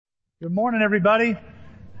Good morning, everybody.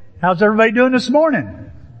 How's everybody doing this morning?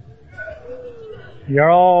 You're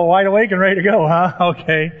all wide awake and ready to go, huh?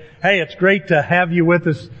 Okay. Hey, it's great to have you with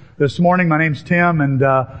us this morning. My name's Tim, and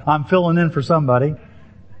I'm filling in for somebody.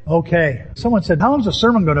 Okay. Someone said, how long's the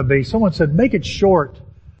sermon going to be? Someone said, make it short.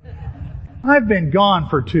 I've been gone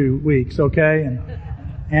for 2 weeks, okay?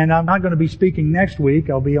 And I'm not going to be speaking next week.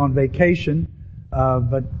 I'll be on vacation.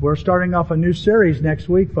 But we're starting off a new series next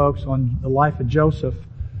week, folks, on the life of Joseph.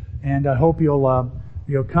 And I hope you'll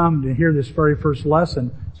come to hear this very first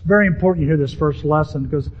lesson. It's very important you hear this first lesson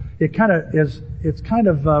because it's kind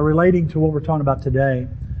of relating to what we're talking about today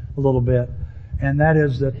a little bit. And that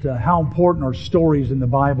is that how important are stories in the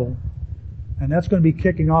Bible. And that's going to be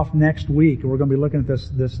kicking off next week. We're going to be looking at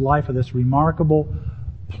this life of this remarkable,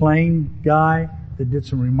 plain guy that did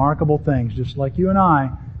some remarkable things. Just like you and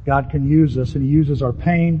I, God can use us, and He uses our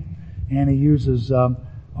pain, and He uses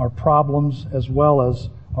our problems as well as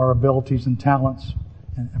our abilities and talents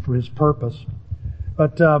and for His purpose.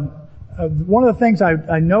 But one of the things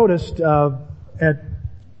I noticed at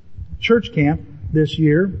church camp this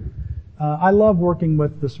year, I love working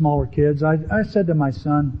with the smaller kids. I said to my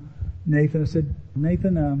son, Nathan, I said,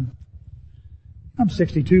 Nathan, I'm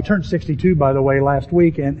 62, turned 62 by the way last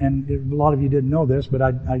week, and a lot of you didn't know this, but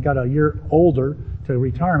I got a year older to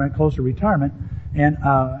retirement, close to retirement, and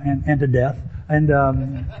to death. And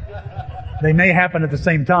they may happen at the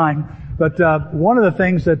same time. But one of the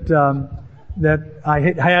things that I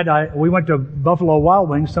had, we went to Buffalo Wild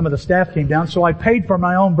Wings. Some of the staff came down, so I paid for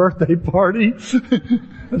my own birthday party.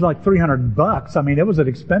 It was like $300. I mean, it was an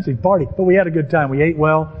expensive party, but we had a good time. We ate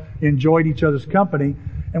well, enjoyed each other's company,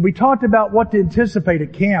 and we talked about what to anticipate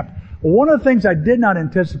at camp. Well, one of the things I did not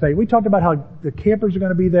anticipate, we talked about how the campers are going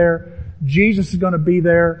to be there, Jesus is going to be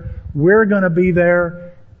there, we're going to be there,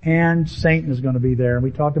 and Satan is going to be there. And we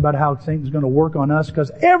talked about how Satan's going to work on us because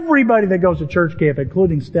everybody that goes to church camp,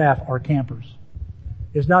 including staff, are campers.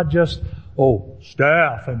 It's not just,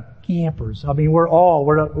 staff and campers. I mean,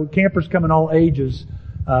 we're campers come in all ages,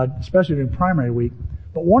 especially during primary week.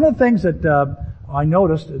 But one of the things that I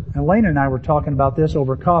noticed, Elena and I were talking about this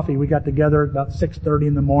over coffee. We got together about 6:30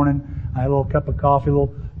 in the morning. I had a little cup of coffee, a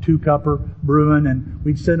little 2-cupper brewing, and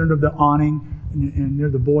we'd sit under the awning and near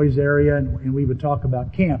the boys area, and we would talk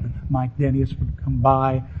about camp. Mike Dennis would come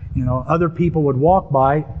by. Other people would walk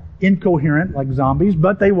by, incoherent like zombies,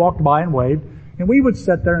 but they walked by and waved. And we would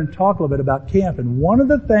sit there and talk a little bit about camp. And one of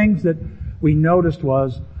the things that we noticed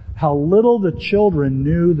was how little the children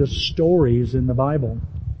knew the stories in the Bible.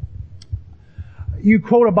 You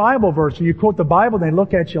quote a Bible verse, or you quote the Bible, and they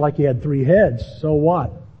look at you like you had 3 heads. So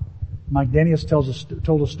what? Mike Dennis told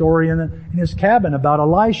a story in his cabin about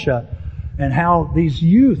Elisha, and how these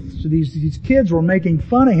youths, these kids were making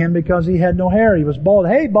fun of him because he had no hair. He was bald.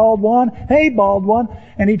 Hey, bald one. Hey, bald one.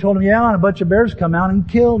 And he told them, yeah, and a bunch of bears come out and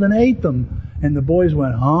killed and ate them. And the boys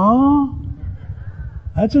went, huh?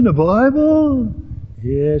 That's in the Bible?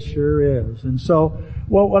 Yeah, sure is. And so,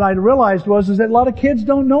 what I realized is that a lot of kids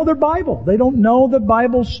don't know their Bible. They don't know the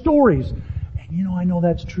Bible stories. And I know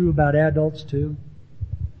that's true about adults too.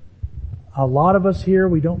 A lot of us here,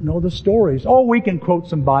 we don't know the stories. We can quote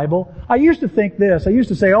some Bible. I used to think this. I used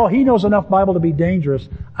to say, he knows enough Bible to be dangerous.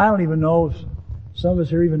 I don't even know if some of us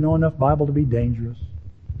here even know enough Bible to be dangerous.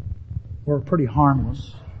 We're pretty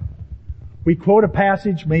harmless. We quote a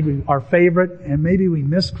passage, maybe our favorite, and maybe we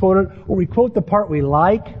misquote it, or we quote the part we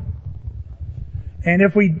like. And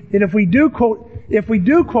if we do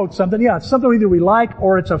quote something, it's something either we like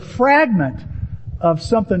or it's a fragment of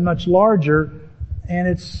something much larger, and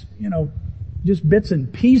it's, just bits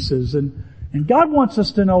and pieces. And God wants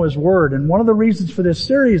us to know His Word. And one of the reasons for this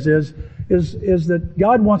series is that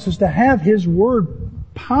God wants us to have His Word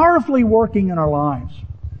powerfully working in our lives.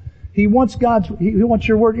 He wants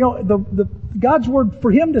your Word. God's Word,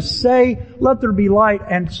 for Him to say, let there be light,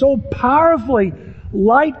 and so powerfully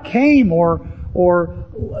light came, or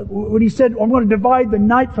when He said, I'm going to divide the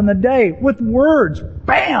night from the day with words,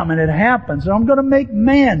 bam, and it happens. And I'm going to make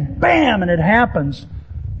man, bam, and it happens.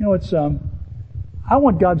 I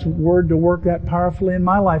want God's Word to work that powerfully in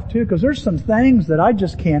my life too, because there's some things that I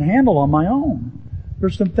just can't handle on my own.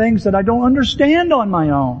 There's some things that I don't understand on my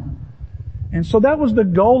own. And so that was the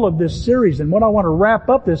goal of this series. And what I want to wrap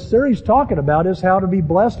up this series talking about is how to be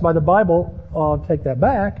blessed by the Bible. I'll take that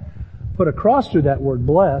back. Put a cross through that word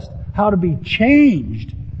blessed. How to be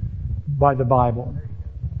changed by the Bible.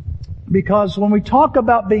 Because when we talk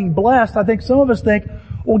about being blessed, I think some of us think,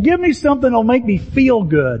 give me something that'll make me feel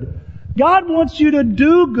good. God wants you to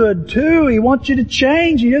do good too. He wants you to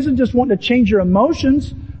change. He doesn't just want to change your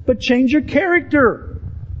emotions, but change your character.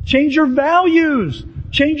 Change your values.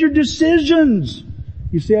 Change your decisions.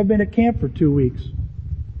 You see, I've been at camp for 2 weeks.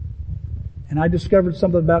 And I discovered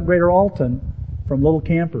something about Greater Alton from little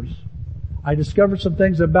campers. I discovered some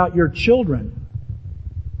things about your children.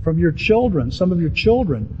 From your children, some of your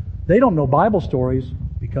children. They don't know Bible stories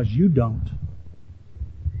because you don't.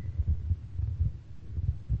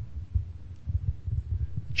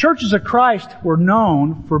 Churches of Christ were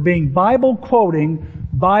known for being Bible-quoting,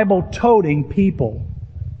 Bible-toting people.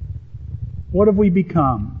 What have we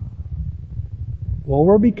become? Well,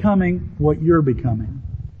 we're becoming what you're becoming.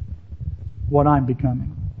 What I'm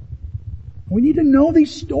becoming. We need to know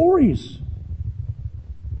these stories.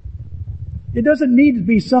 It doesn't need to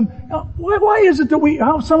be some... Why is it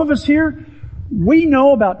that some of us here, we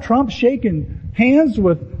know about Trump shaking hands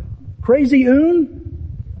with Crazy Un?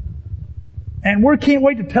 And we can't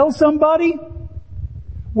wait to tell somebody?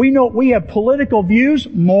 We know we have political views,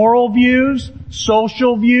 moral views,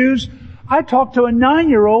 social views. I talked to a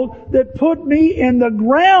 9-year-old that put me in the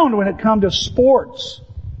ground when it come to sports.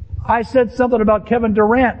 I said something about Kevin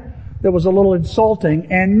Durant that was a little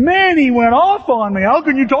insulting, and man, he went off on me. How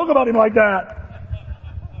can you talk about him like that?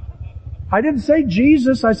 I didn't say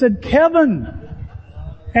Jesus, I said Kevin.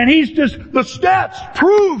 And he's just, the stats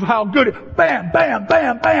prove how good, bam, bam,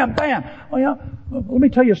 bam, bam, bam. Oh yeah, let me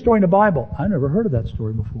tell you a story in the Bible. I never heard of that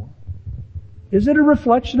story before. Is it a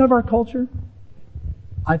reflection of our culture?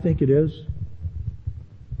 I think it is.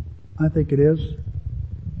 I think it is.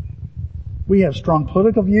 We have strong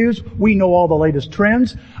political views. We know all the latest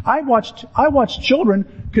trends. I watched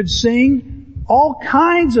children could sing all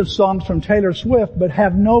kinds of songs from Taylor Swift, but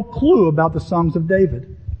have no clue about the songs of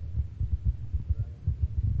David.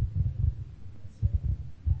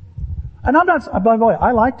 And I'm not, by the way,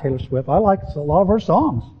 I like Taylor Swift. I like a lot of her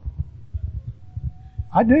songs.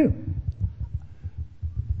 I do.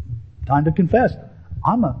 Time to confess.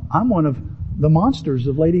 I'm one of the monsters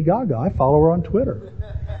of Lady Gaga. I follow her on Twitter.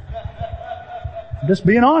 I'm just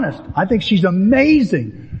being honest. I think she's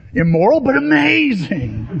amazing. Immoral, but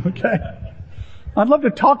amazing. Okay? I'd love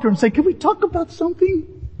to talk to her and say, can we talk about something?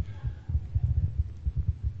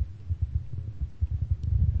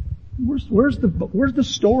 Where's the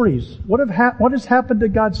stories? What has happened to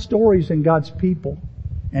God's stories and God's people?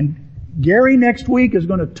 And Gary next week is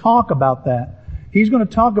going to talk about that. He's going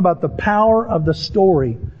to talk about the power of the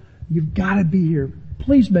story. You've got to be here.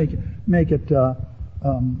 Please make it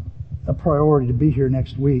a priority to be here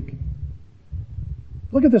next week.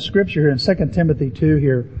 Look at the scripture here in 2 Timothy 2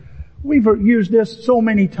 here. We've used this so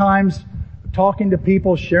many times, talking to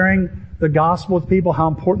people, sharing the gospel with people, how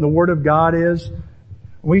important the Word of God is.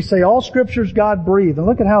 We say all scriptures God breathed. And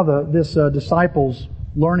look at how this disciples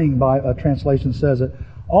learning by translation says it.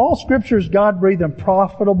 All scriptures God breathed and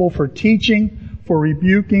profitable for teaching, for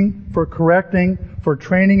rebuking, for correcting, for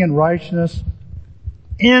training in righteousness,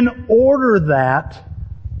 in order that,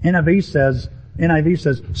 NIV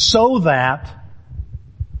says, so that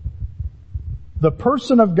the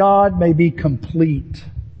person of God may be complete,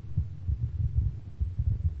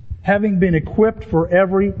 having been equipped for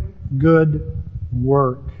every good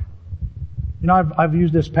work. You know, I've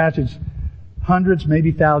used this passage hundreds,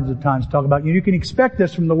 maybe thousands of times to talk about you can expect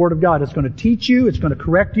this from the Word of God. It's going to teach you, it's going to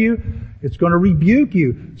correct you, it's going to rebuke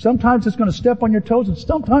you. Sometimes it's going to step on your toes, and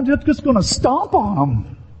sometimes it's just going to stomp on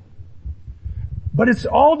them. But it's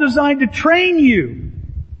all designed to train you.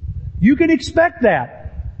 You can expect that.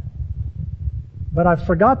 But I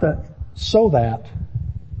forgot the so that.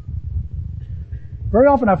 Very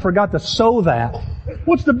often I forgot the so that.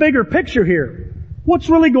 What's the bigger picture here? What's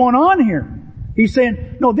really going on here? He's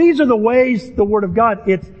saying, no, these are the ways, the Word of God,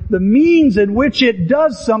 it's the means in which it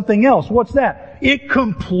does something else. What's that? It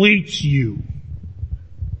completes you.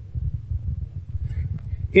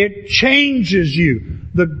 It changes you.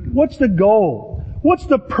 What's the goal? What's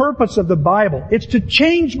the purpose of the Bible? It's to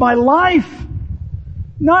change my life.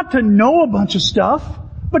 Not to know a bunch of stuff,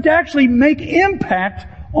 but to actually make impact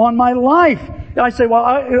on my life. And I say,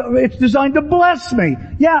 well, it's designed to bless me.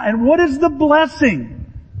 Yeah, and what is the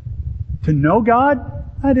blessing? To know God?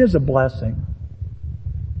 That is a blessing.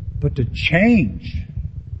 But to change.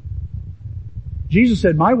 Jesus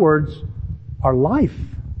said, my words are life.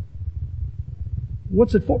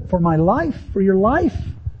 What's it for? For my life, for your life.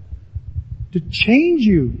 To change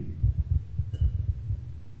you.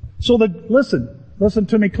 So listen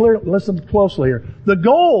to me clearly, listen closely here. The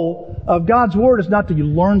goal of God's Word is not that you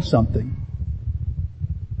learn something,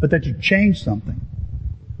 but that you change something.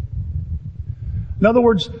 In other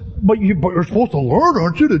words, but you're supposed to learn,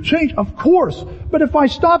 aren't you, to change? Of course. But if I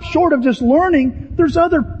stop short of just learning, there's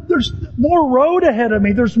more road ahead of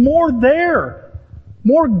me. There's more there.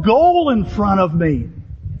 More goal in front of me.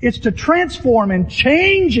 It's to transform and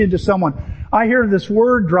change into someone. I hear this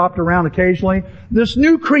word dropped around occasionally. This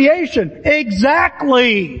new creation.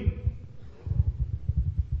 Exactly.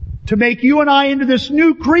 To make you and I into this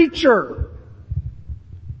new creature.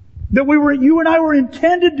 That you and I were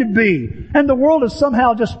intended to be. And the world has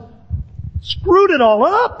somehow just screwed it all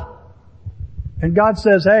up. And God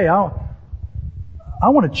says, hey, I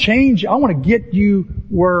want to change. I want to get you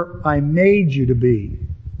where I made you to be.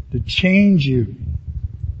 To change you.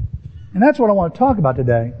 And that's what I want to talk about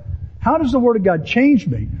today. How does the Word of God change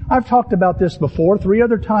me? I've talked about this before 3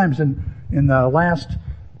 other times in the last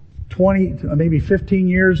 20, maybe 15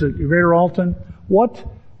 years at Greater Alton.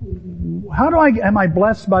 Am I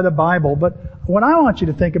blessed by the Bible? But what I want you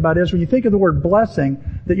to think about is when you think of the word blessing,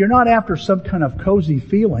 that you're not after some kind of cozy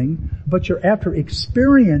feeling, but you're after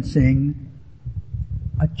experiencing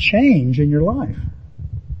a change in your life.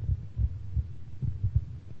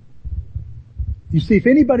 You see, if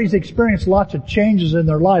anybody's experienced lots of changes in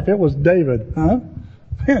their life, it was David, huh?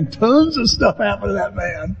 Man, tons of stuff happened to that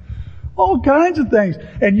man. All kinds of things.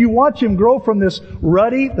 And you watch him grow from this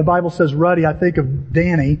ruddy, the Bible says ruddy, I think of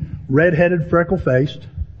Danny, red-headed, freckle-faced,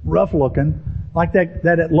 rough-looking, like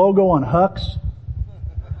that logo on Hux.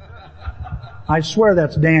 I swear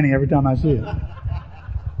that's Danny every time I see it.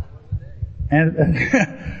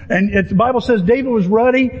 And the Bible says David was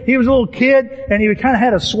ruddy. He was a little kid, and he kind of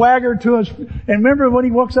had a swagger to him. And remember when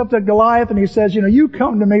he walks up to Goliath and he says, you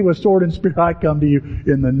come to me with sword and spear, I come to you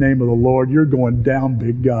in the name of the Lord. You're going down,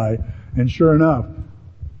 big guy. And sure enough,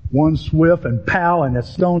 one swift and pow, and the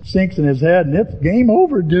stone sinks in his head, and it's game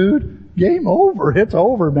over, dude. Game over. It's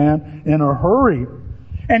over, man. In a hurry.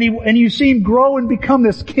 And you see him grow and become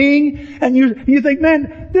this king, and you think,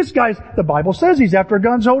 man, this guy's, the Bible says he's after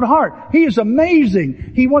God's own heart. He is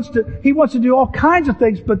amazing. He wants to do all kinds of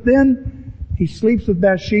things, but then he sleeps with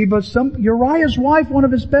Bathsheba, Uriah's wife, one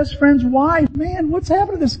of his best friend's wives. Man, what's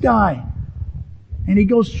happened to this guy? And he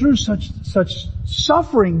goes through such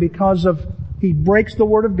suffering because he breaks the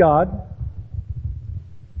Word of God.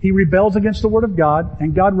 He rebels against the Word of God,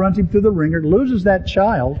 and God runs him through the ringer, loses that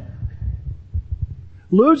child,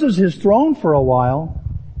 loses his throne for a while.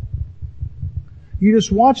 You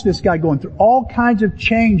just watch this guy going through all kinds of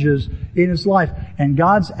changes in his life, and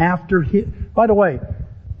God's after him. By the way,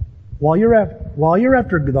 while you're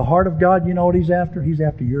after the heart of God, you know what He's after? He's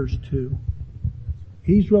after yours too.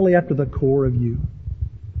 He's really after the core of you.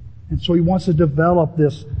 And so He wants to develop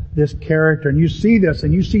this character. And you see this,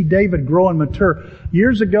 and you see David grow and mature.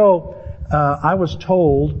 Years ago, I was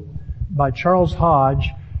told by Charles Hodge,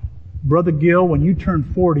 Brother Gill, when you turn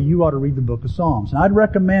 40, you ought to read the book of Psalms. And I'd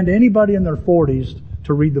recommend anybody in their 40s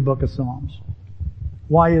to read the book of Psalms.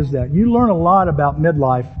 Why is that? You learn a lot about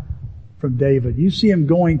midlife from David. You see him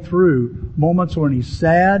going through moments when he's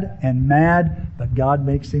sad and mad, but God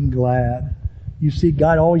makes him glad. You see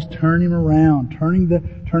God always turning him around,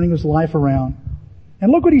 turning his life around.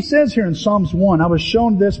 And look what he says here in Psalms 1. I was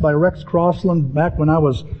shown this by Rex Crossland back when I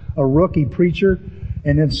was a rookie preacher.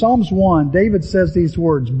 And in Psalms 1, David says these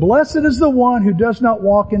words, "Blessed is the one who does not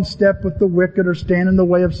walk in step with the wicked or stand in the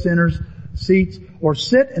way of sinners' seats or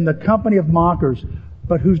sit in the company of mockers,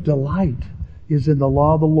 but whose delight is in the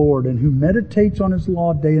law of the Lord and who meditates on His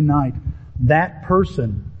law day and night. That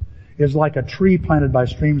person is like a tree planted by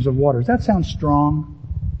streams of water." Does that sound strong?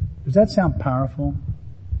 Does that sound powerful?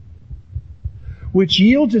 Which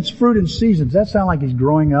yields its fruit in season. Does that sound like he's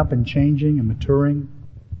growing up and changing and maturing?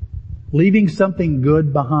 Leaving something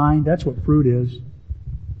good behind. That's what fruit is.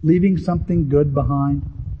 Leaving something good behind.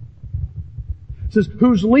 It says,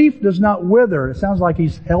 whose leaf does not wither. It sounds like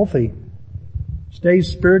he's healthy. Stays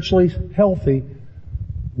spiritually healthy.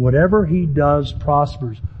 Whatever he does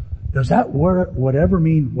prospers. Does that word whatever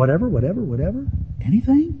mean whatever?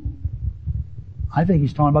 Anything? I think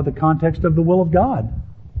he's talking about the context of the will of God.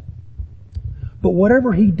 But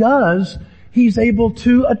whatever he does, he's able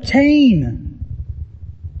to attain.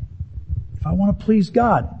 If I want to please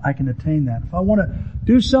God, I can attain that. If I want to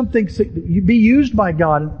do something, be used by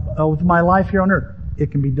God with my life here on earth, it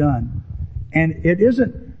can be done. And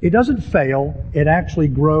it doesn't fail. It actually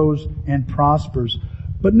grows and prospers.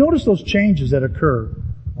 But notice those changes that occur.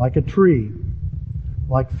 Like a tree,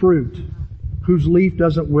 like fruit, whose leaf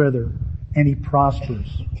doesn't wither, and he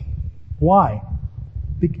prospers. Why?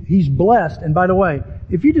 He's blessed. And by the way,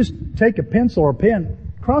 if you just take a pencil or a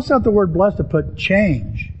pen, cross out the word blessed and put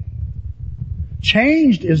change.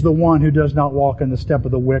 Changed is the one who does not walk in the step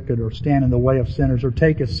of the wicked or stand in the way of sinners or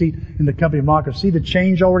take a seat in the company of mockers. See the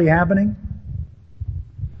change already happening?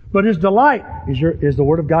 But his delight, is the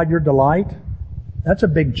Word of God your delight? That's a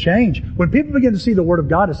big change. When people begin to see the Word of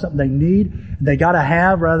God as something they need, they gotta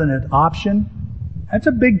have rather than an option, that's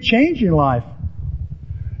a big change in your life.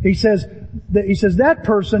 He says, he says that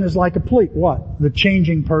person is like a what? The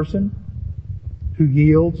changing person who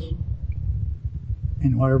yields,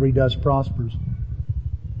 and whatever he does prospers.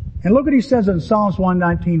 And look what he says in Psalms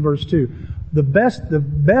 119 verse 2. The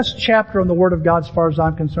best chapter on the Word of God as far as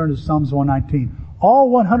I'm concerned is Psalms 119. All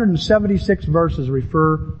 176 verses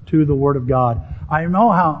refer to the Word of God. I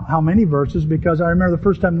know how many verses because I remember the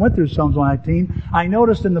first time I went through Psalms 119, I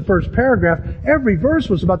noticed in the first paragraph, every verse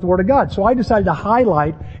was about the Word of God. So I decided to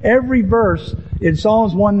highlight every verse in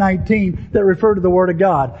Psalms 119 that referred to the Word of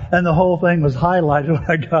God. And the whole thing was highlighted when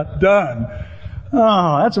I got done.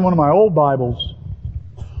 Oh, that's in one of my old Bibles.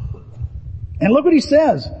 And look what he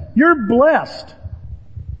says. You're blessed.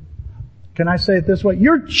 Can I say it this way?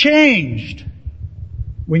 You're changed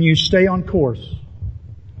when you stay on course,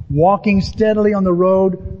 walking steadily on the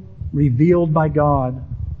road revealed by God.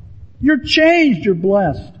 You're changed, you're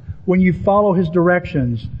blessed when you follow His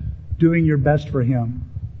directions, doing your best for Him.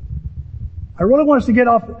 I really want us to get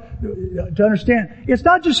off, to understand, it's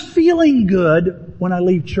not just feeling good when I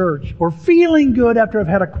leave church, or feeling good after I've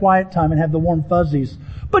had a quiet time and have the warm fuzzies,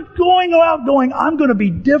 but going, I'm going to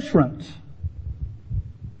be different.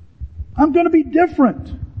 I'm going to be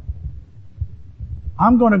different.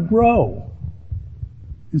 I'm going to grow.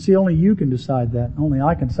 And see, only you can decide that. Only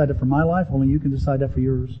I can decide it for my life. Only you can decide that for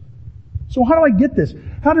yours. So how do I get this?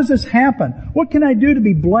 How does this happen? What can I do to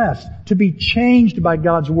be blessed, to be changed by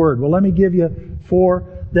God's Word? Well, let me give you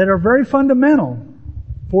 4 that are very fundamental.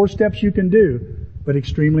 4 steps you can do, but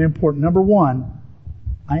extremely important. Number 1,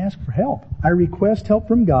 I ask for help. I request help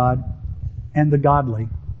from God and the godly.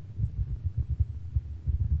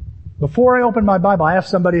 Before I opened my Bible, I asked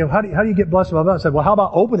somebody, how do you get blessed by the Bible? I said, well, how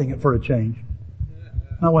about opening it for a change?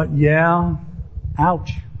 And I went, yeah,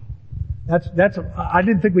 ouch. I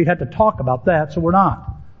didn't think we'd have to talk about that, so we're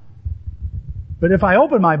not. But if I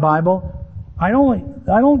open my Bible, I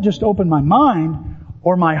don't just open my mind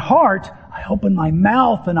or my heart, I open my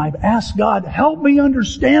mouth and I ask God, help me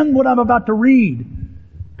understand what I'm about to read.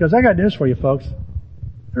 Because I got news for you folks.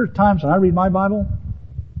 There are times when I read my Bible,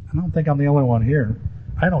 I don't think I'm the only one here.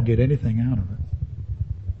 I don't get anything out of it.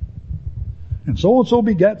 And so-and-so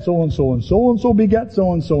begat so-and-so, and so-and-so begat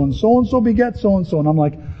so-and-so, and so-and-so begat so-and-so. And I'm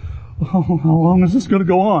like, oh, how long is this going to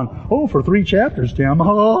go on? Oh, for 3 chapters, Tim.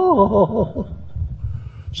 Oh.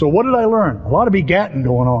 So what did I learn? A lot of begatting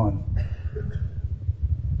going on.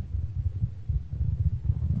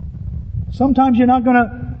 Sometimes you're not going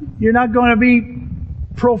to be,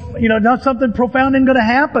 not something profound isn't going to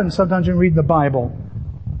happen sometimes when you read the Bible.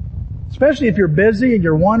 Especially if you're busy and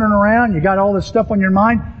you're wandering around, you got all this stuff on your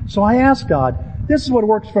mind. So I ask God, this is what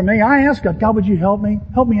works for me. I ask God, God, would you help me?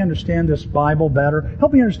 Help me understand this Bible better.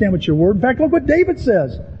 Help me understand what your Word. In fact, look what David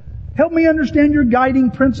says. Help me understand your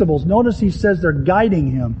guiding principles. Notice he says they're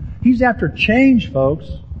guiding him. He's after change, folks.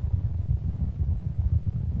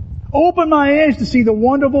 Open my eyes to see the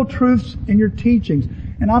wonderful truths in your teachings.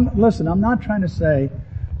 And I'm not trying to say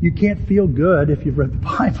you can't feel good if you've read the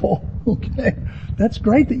Bible. Okay? That's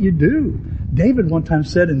great that you do. David one time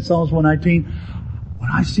said in Psalms 119, when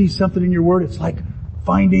I see something in your Word, it's like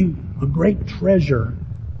finding a great treasure.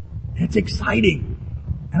 It's exciting.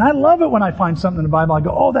 And I love it when I find something in the Bible. I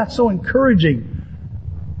go, oh, that's so encouraging.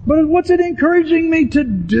 But what's it encouraging me to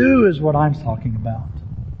do is what I'm talking about.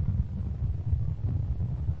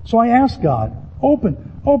 So I ask God,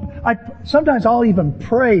 open. Sometimes I'll even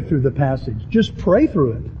pray through the passage. Just pray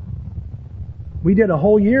through it. We did a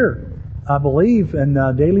whole year, I believe, in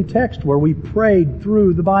daily text where we prayed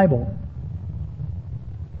through the Bible.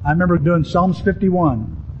 I remember doing Psalms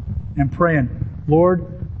 51 and praying,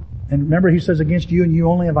 Lord, and remember he says, against you and you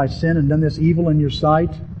only have I sinned and done this evil in your sight.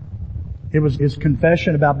 It was his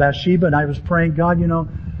confession about Bathsheba, and I was praying, God,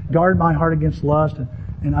 guard my heart against lust.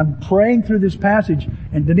 And I'm praying through this passage,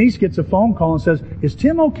 and Denise gets a phone call and says, is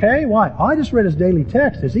Tim okay? Why? I just read his daily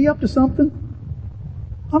text. Is he up to something?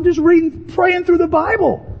 I'm just praying through the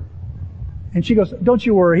Bible. And she goes, don't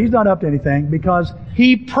you worry, he's not up to anything because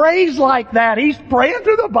he prays like that. He's praying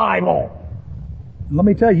through the Bible. And let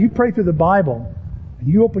me tell you pray through the Bible and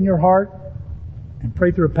you open your heart and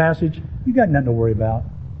pray through a passage, you got nothing to worry about.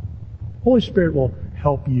 Holy Spirit will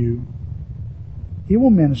help you. He will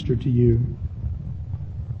minister to you.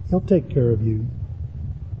 He'll take care of you.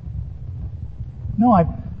 No,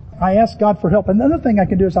 I ask God for help. Another thing I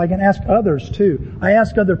can do is I can ask others too. I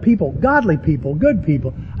ask other people, godly people, good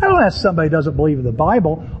people. I don't ask somebody who doesn't believe in the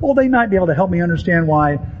Bible. Oh, they might be able to help me understand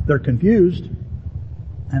why they're confused.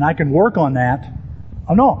 And I can work on that.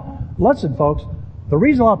 Oh no, listen folks, the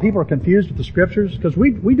reason a lot of people are confused with the Scriptures is because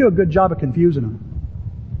we do a good job of confusing them.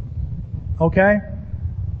 Okay?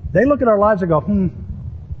 They look at our lives and go,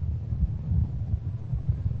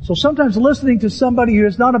 So sometimes listening to somebody who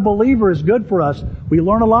is not a believer is good for us. We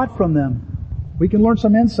learn a lot from them. We can learn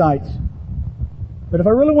some insights. But if I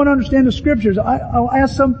really want to understand the Scriptures, I'll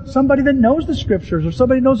ask somebody that knows the Scriptures, or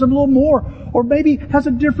somebody knows them a little more, or maybe has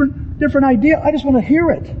a different idea. I just want to hear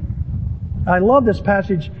it. I love this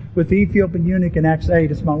passage with the Ethiopian eunuch in Acts 8.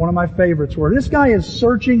 It's one of my favorites, where this guy is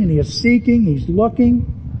searching and he is seeking, he's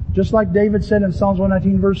looking, just like David said in Psalms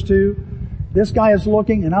 119 verse 2. This guy is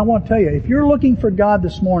looking, and I want to tell you, if you're looking for God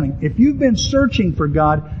this morning, if you've been searching for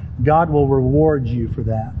God, God will reward you for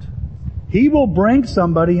that. He will bring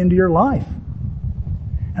somebody into your life.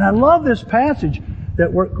 And I love this passage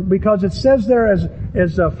because it says there as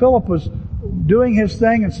Philip was doing his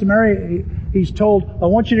thing in Samaria, he's told,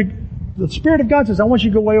 the Spirit of God says, I want you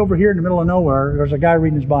to go way over here in the middle of nowhere. There's a guy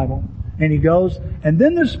reading his Bible. And he goes, and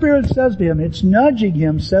then the Spirit says to him, it's nudging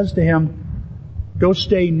him, says to him, go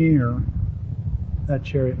stay near that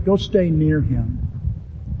chariot. Go stay near him.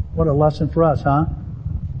 What a lesson for us, huh?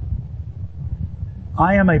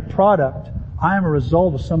 I am a product. I am a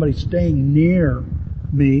result of somebody staying near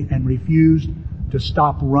me and refused to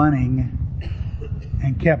stop running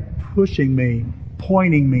and kept pushing me,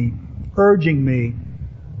 pointing me, urging me,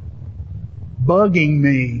 bugging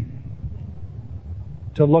me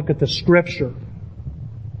to look at the Scripture.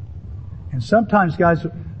 And sometimes, guys,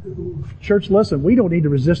 church, listen, we don't need to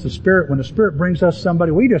resist the Spirit. When the Spirit brings us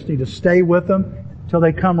somebody, we just need to stay with them till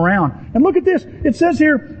they come around. And look at this. It says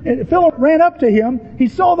here, Philip ran up to him. He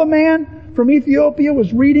saw the man from Ethiopia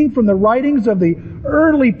was reading from the writings of the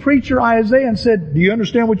early preacher Isaiah and said, do you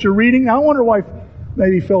understand what you're reading? I wonder why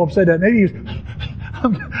maybe Philip said that. Maybe he's,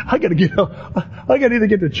 I gotta either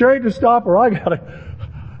get the chariot to stop or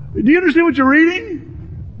do you understand what you're reading?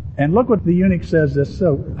 And look what the eunuch says this.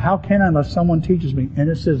 So how can I unless someone teaches me? And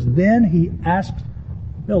it says, then he asked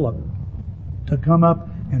Philip to come up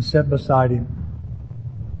and sit beside him.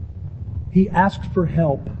 He asked for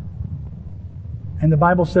help. And the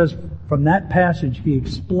Bible says from that passage he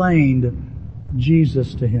explained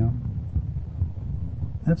Jesus to him.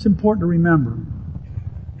 That's important to remember.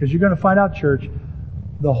 Because you're going to find out, church,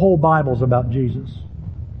 the whole Bible's about Jesus.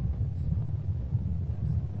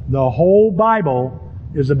 The whole Bible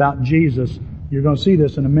is about Jesus. You're going to see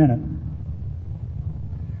this in a minute.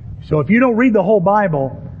 So if you don't read the whole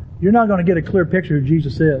Bible, you're not going to get a clear picture of who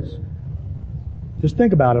Jesus is. Just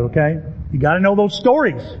think about it, okay? You got to know those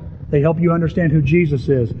stories. They help you understand who Jesus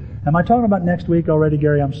is. Am I talking about next week already,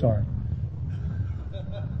 Gary? I'm sorry.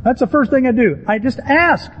 That's the first thing I do. I just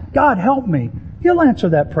ask, God, help me. He'll answer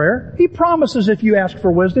that prayer. He promises if you ask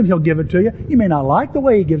for wisdom, He'll give it to you. You may not like the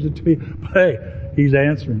way He gives it to you, but hey, He's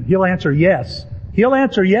answering. He'll answer yes. He'll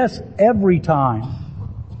answer yes every time.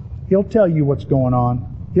 He'll tell you what's going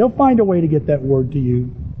on. He'll find a way to get that word to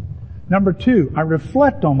you. Number 2, I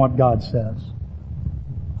reflect on what God says.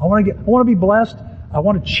 I want to be blessed. I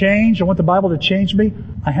want to change. I want the Bible to change me.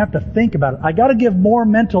 I have to think about it. I got to give more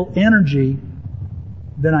mental energy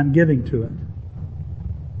than I'm giving to it.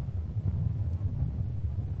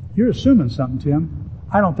 You're assuming something, Tim.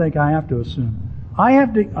 I don't think I have to assume.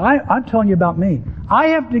 I'm telling you about me. I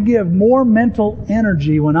have to give more mental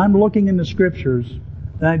energy when I'm looking in the Scriptures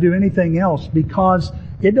than I do anything else, because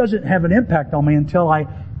it doesn't have an impact on me until I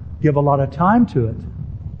give a lot of time to it.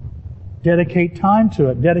 Dedicate time to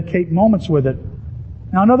it. Dedicate moments with it.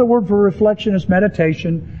 Now, another word for reflection is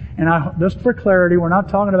meditation. And just for clarity, we're not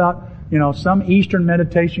talking about, some Eastern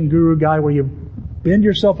meditation guru guy where you bend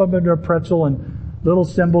yourself up into a pretzel and little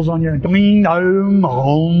symbols on your...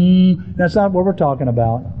 That's not what we're talking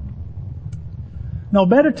about. No,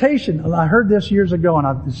 meditation, I heard this years ago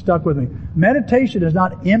and it stuck with me. Meditation is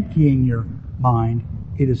not emptying your mind.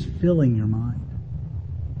 It is filling your mind.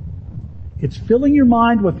 It's filling your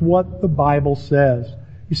mind with what the Bible says.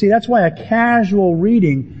 You see, that's why a casual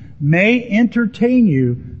reading may entertain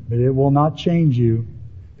you, but it will not change you,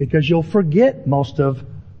 because you'll forget most of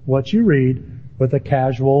what you read with a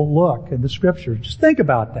casual look at the Scripture. Just think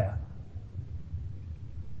about that.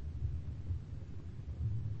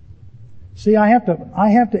 See, I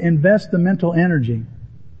have to invest the mental energy.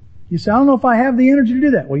 You say, I don't know if I have the energy to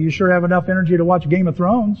do that. Well, you sure have enough energy to watch Game of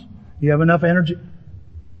Thrones. You have enough energy.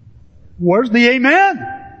 Where's the amen?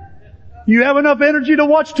 You have enough energy to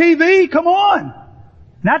watch TV? Come on.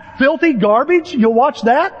 That filthy garbage, you'll watch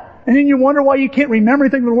that? And then you wonder why you can't remember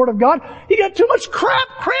anything from the Word of God? You got too much crap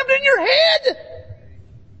crammed in your head!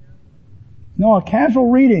 No, a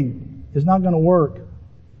casual reading is not going to work.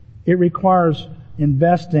 It requires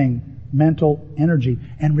investing mental energy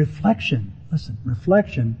and reflection. Listen,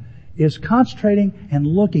 reflection is concentrating and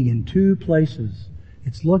looking in 2 places.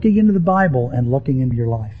 It's looking into the Bible and looking into your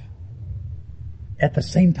life. at the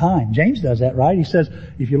same time. James does that, right? He says,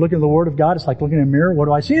 if you look in the Word of God, it's like looking in a mirror. What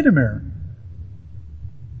do I see in the mirror?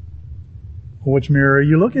 Well, which mirror are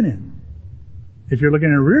you looking in? If you're looking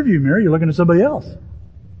in a rearview mirror, you're looking at somebody else.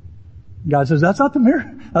 God says, that's not the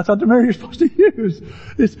mirror. That's not the mirror you're supposed to use.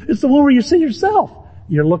 It's the one where you see yourself.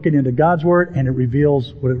 You're looking into God's Word and it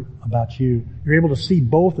reveals about you. You're able to see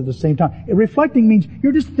both at the same time. Reflecting means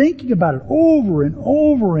you're just thinking about it over and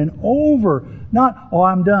over and over. Not, oh,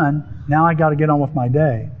 I'm done. Now I got to get on with my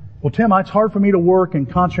day. Well, Tim, it's hard for me to work and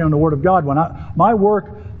concentrate on the Word of God when my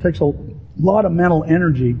work takes a lot of mental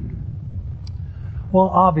energy. Well,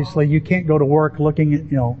 obviously you can't go to work looking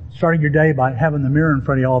at, starting your day by having the mirror in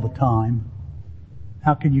front of you all the time.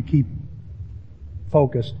 How can you keep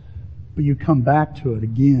focused? But you come back to it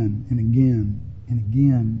again and again and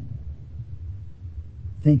again,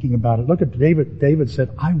 thinking about it. Look at David. David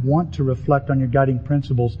said, I want to reflect on your guiding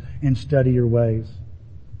principles and study your ways.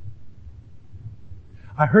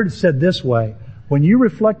 I heard it said this way, when you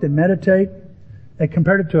reflect and meditate, they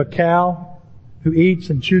compared it to a cow who eats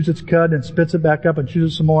and chews its cud and spits it back up and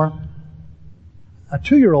chews it some more. A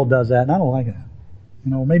 2-year-old does that, and I don't like it.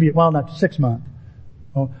 Not 6 months.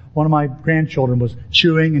 Well, one of my grandchildren was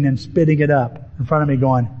chewing and then spitting it up in front of me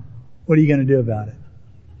going, what are you going to do about it?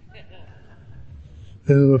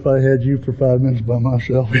 Oh, if I had you for 5 minutes by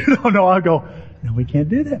myself. No, I'll go, no, we can't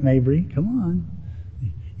do that, Mabry. Come on.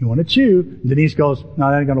 You want to chew. Denise goes, no,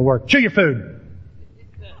 that ain't going to work. Chew your food.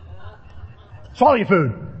 Swallow your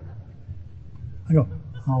food. I go,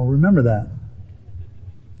 I'll remember that.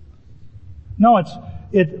 No, I've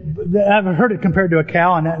heard it compared to a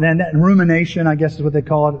cow, and that rumination, I guess is what they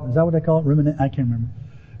call it. Is that what they call it? Ruminate? I can't remember.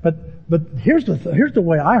 But here's the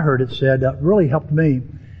way I heard it said that really helped me.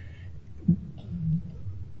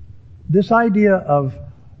 This idea of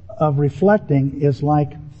reflecting is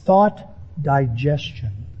like thought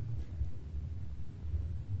digestion.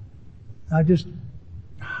 I just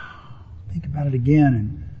think about it again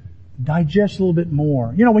and digest a little bit more.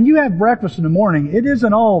 When you have breakfast in the morning, it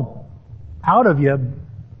isn't all out of you.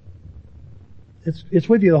 It's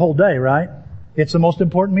with you the whole day, right? It's the most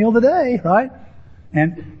important meal of the day, right?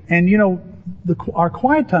 And our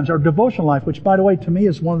quiet times, our devotional life, which by the way to me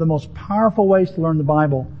is one of the most powerful ways to learn the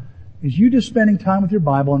Bible, is you just spending time with your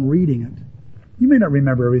Bible and reading it. You may not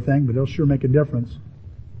remember everything, but it'll sure make a difference.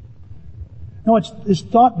 No, it's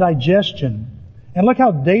thought digestion. And look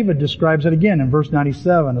how David describes it again in verse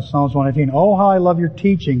 97 of Psalms 118. Oh, how I love your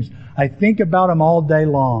teachings. I think about them all day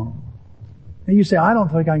long. And you say, I don't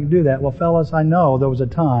think I can do that. Well, fellas, I know there was a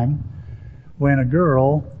time when a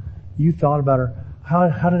girl, you thought about her. How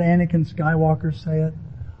did Anakin Skywalker say it?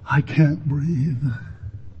 I can't breathe.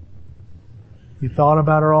 You thought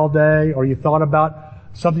about her all day, or you thought about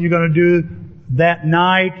something you're going to do that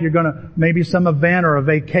night. You're going to, maybe some event or a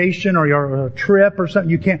vacation or a trip or something.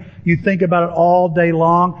 You think about it all day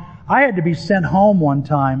long. I had to be sent home one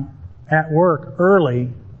time at work early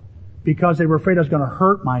because they were afraid I was going to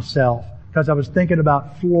hurt myself because I was thinking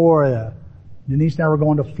about Florida. Denise and I were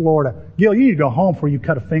going to Florida. Gil, you need to go home before you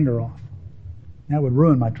cut a finger off. That would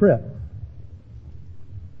ruin my trip.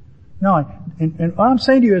 No, and what I'm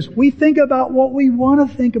saying to you is we think about what we want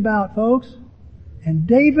to think about, folks. And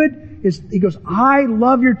David he goes, I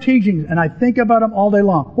love your teachings and I think about them all day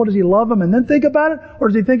long. What, does he love them and then think about it? Or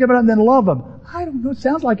does he think about it and then love them? I don't know. It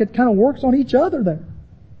sounds like it kind of works on each other there.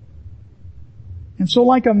 And so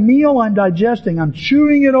like a meal I'm digesting, I'm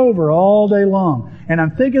chewing it over all day long. And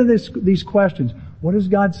I'm thinking of these questions. What is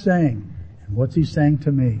God saying? And what's He saying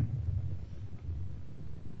to me?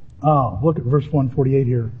 Oh, look at verse 148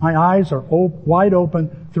 here. My eyes are wide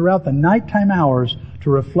open throughout the nighttime hours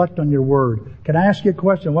to reflect on your word. Can I ask you a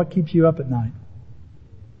question? What keeps you up at night?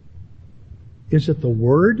 Is it the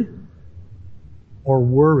word or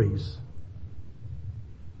worries?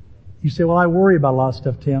 You say, well, I worry about a lot of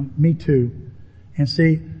stuff, Tim. Me too. And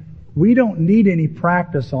see, we don't need any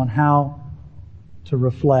practice on how to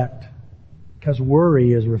reflect because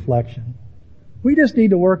worry is reflection. We just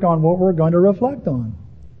need to work on what we're going to reflect on.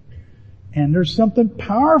 And there's something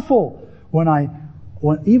powerful when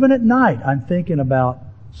even at night, I'm thinking about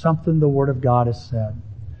something the Word of God has said.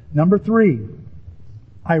 Number 3,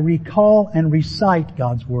 I recall and recite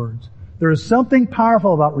God's words. There is something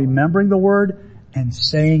powerful about remembering the Word and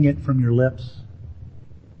saying it from your lips.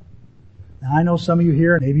 Now I know some of you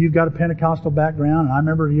here, maybe you've got a Pentecostal background, and I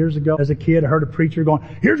remember years ago as a kid I heard a preacher going,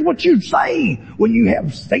 here's what you say when you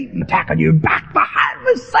have Satan attacking you. Back behind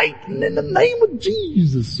me, Satan, in the name of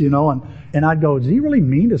Jesus, And I'd go, does he really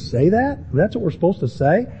mean to say that? That's what we're supposed to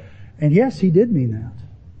say? And yes, he did mean that.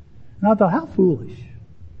 And I thought, how foolish.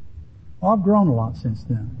 Well, I've grown a lot since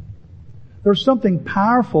then. There's something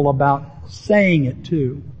powerful about saying it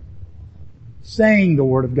too. Saying the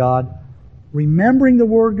Word of God, remembering the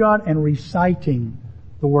Word of God, and reciting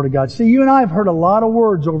the Word of God. See, you and I have heard a lot of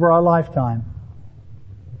words over our lifetime.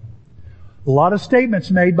 A lot of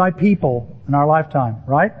statements made by people in our lifetime,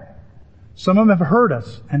 right? Some of them have hurt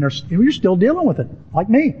us, and you're still dealing with it. Like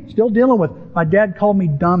me, still dealing with, my dad called me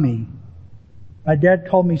dummy. My dad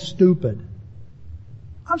called me stupid.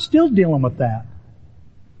 I'm still dealing with that.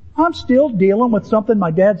 I'm still dealing with something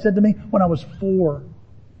my dad said to me when I was 4.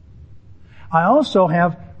 I also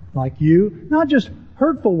have, like you, not just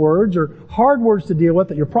hurtful words or hard words to deal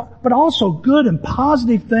with, but also good and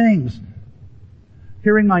positive things.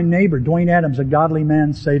 Hearing my neighbor, Dwayne Adams, a godly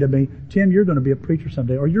man, say to me, Tim, you're going to be a preacher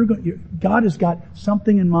someday, or God has got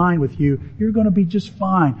something in mind with you. You're going to be just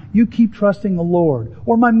fine. You keep trusting the Lord.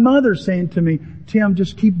 Or my mother saying to me, Tim,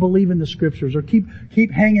 just keep believing the Scriptures, or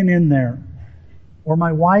keep hanging in there. Or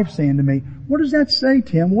my wife saying to me, what does that say,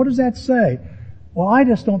 Tim? What does that say? Well, I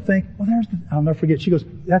just don't think, I'll never forget. She goes,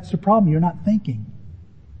 that's the problem. You're not thinking.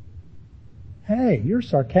 Hey, you're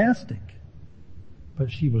sarcastic.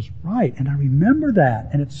 But she was right, and I remember that,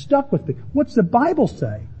 and it stuck with me. What's the Bible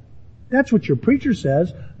say? That's what your preacher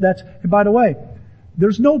says. And by the way,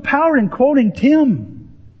 there's no power in quoting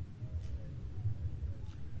Tim.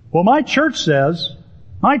 Well, my church says,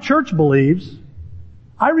 my church believes,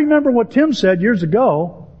 I remember what Tim said years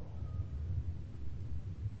ago.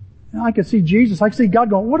 And I could see Jesus, I could see God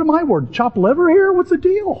going, what are my words? Chopped liver here? What's the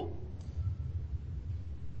deal?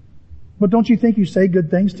 But don't you think you say good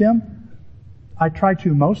things, Tim? I try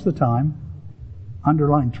to most of the time.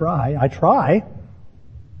 Underline try. I try.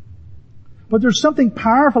 But there's something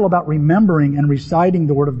powerful about remembering and reciting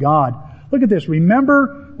the Word of God. Look at this.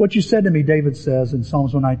 Remember what you said to me, David says in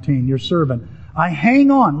Psalms 119, your servant. I hang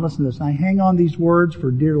on, listen to this, I hang on these words for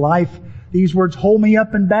dear life. These words hold me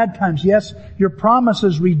up in bad times. Yes, your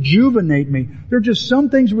promises rejuvenate me. There are just some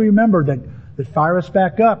things we remember that fire us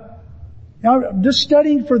back up. Now, just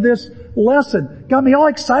studying for this lesson got me all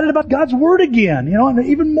excited about God's Word again, and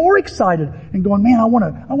even more excited and going, man, I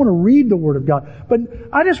want to read the Word of God. But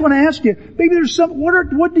I just want to ask you, maybe there's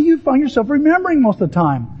what do you find yourself remembering most of the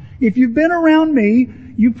time? If you've been around me,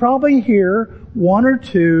 you probably hear 1 or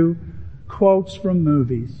 2 quotes from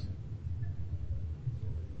movies.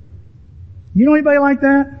 You know anybody like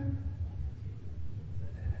that?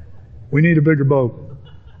 We need a bigger boat.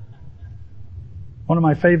 One of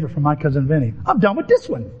my favorite from my cousin Vinny. I'm done with this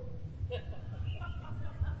one.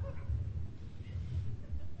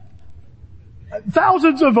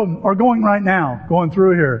 Thousands of them are going right now, going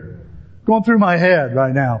through here, going through my head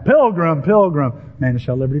right now. Pilgrim, pilgrim, man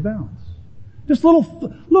shall liberty bounds. Just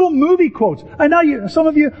little movie quotes. I know some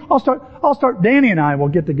of you, I'll start, Danny and I will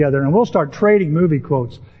get together and we'll start trading movie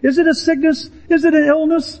quotes. Is it a sickness? Is it an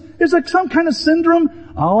illness? Is it some kind of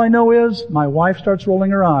syndrome? All I know is my wife starts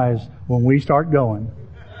rolling her eyes when we start going.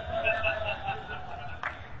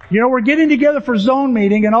 We're getting together for zone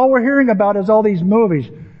meeting and all we're hearing about is all these movies.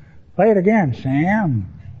 Play it again,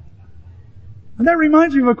 Sam. And that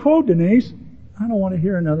reminds me of a quote, Denise. I don't want to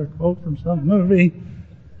hear another quote from some movie.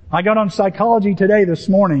 I got on Psychology Today this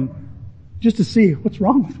morning just to see what's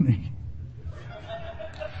wrong with me.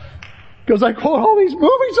 Because I quote all these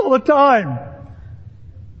movies all the time.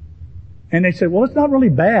 And they said, well, it's not really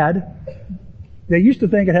bad. They used to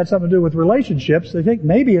think it had something to do with relationships. They think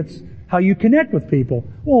maybe it's how you connect with people.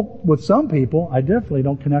 Well, with some people, I definitely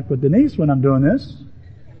don't connect with Denise when I'm doing this.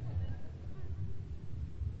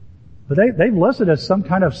 But they've listed as some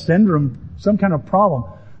kind of syndrome, some kind of problem.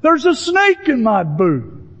 There's a snake in my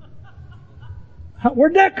boot.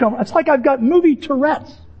 Where'd that come from? It's like I've got movie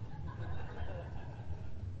Tourette's.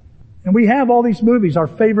 And we have all these movies, our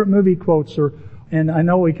favorite movie quotes, and I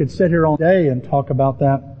know we could sit here all day and talk about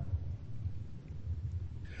that.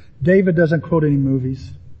 David doesn't quote any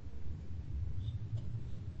movies.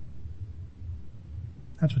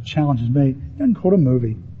 That's what challenges me. He doesn't quote a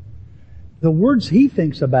movie. The words he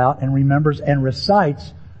thinks about and remembers and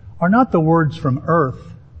recites are not the words from earth,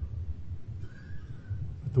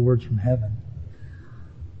 but the words from heaven.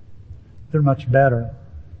 They're much better.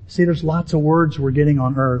 See, there's lots of words we're getting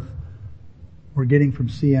on earth. We're getting from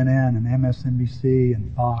CNN and MSNBC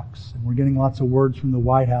and Fox, and we're getting lots of words from the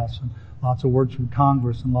White House, and lots of words from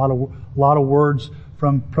Congress, and a lot of words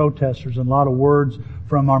from protesters, and a lot of words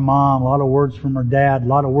from our mom, a lot of words from our dad, a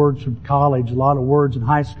lot of words from college, a lot of words in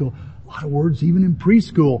high school, a lot of words even in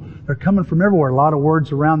preschool. They're coming from everywhere. A lot of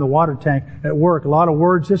words around the water tank at work, a lot of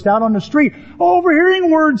words just out on the street, overhearing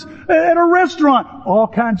words at a restaurant, all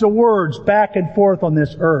kinds of words back and forth on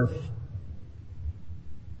this earth.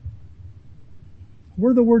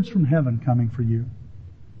 Where are the words from heaven coming for you?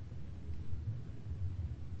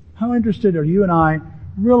 How interested are you and I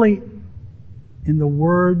really in the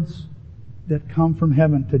words that come from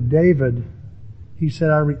heaven? To David, he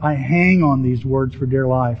said, I hang on these words for dear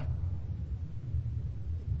life.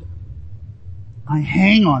 I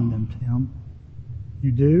hang on them, Tim.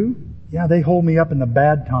 You do? Yeah, they hold me up in the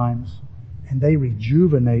bad times and they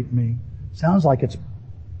rejuvenate me. Sounds like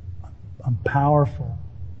I'm powerful.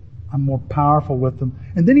 I'm more powerful with them.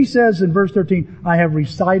 And then he says in verse 13, I have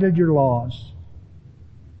recited your laws.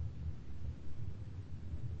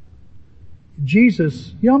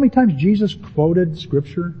 Jesus, you know how many times Jesus quoted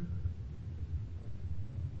Scripture?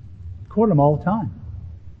 Quoted them all the time.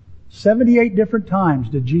 78 different times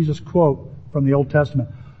did Jesus quote from the Old Testament.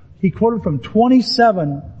 He quoted from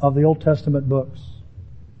 27 of the Old Testament books.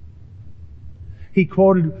 He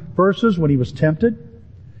quoted verses when he was tempted.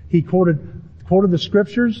 He quoted the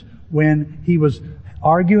Scriptures when he was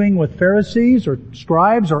arguing with Pharisees or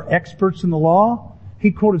scribes or experts in the law. He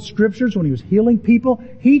quoted Scriptures when he was healing people.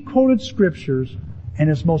 He quoted Scriptures, and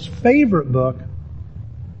his most favorite book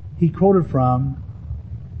he quoted from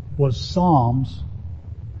was Psalms.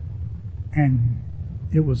 And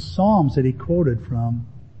it was Psalms that he quoted from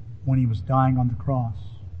when he was dying on the cross.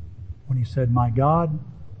 When he said, my God,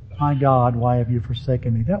 why have you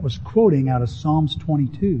forsaken me? That was quoting out of Psalms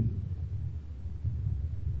 22.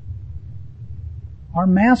 Our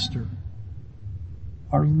Master,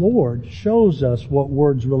 our Lord, shows us what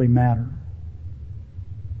words really matter.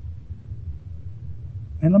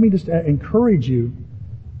 And let me just encourage you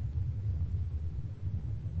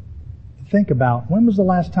to think about, when was the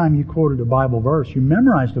last time you quoted a Bible verse? You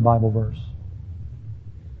memorized a Bible verse.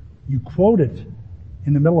 You quote it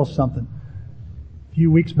in the middle of something. A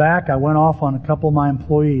few weeks back, I went off on a couple of my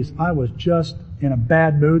employees. I was just in a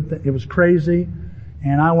bad mood. It was crazy,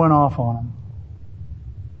 and I went off on them.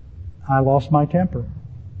 I lost my temper.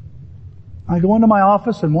 I go into my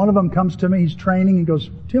office, and one of them comes to me. He's training. He goes,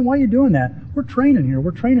 Tim, why are you doing that? We're training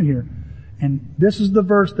here. And this is the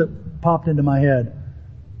verse that popped into my head.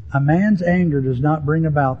 A man's anger does not bring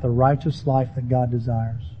about the righteous life that God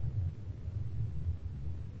desires.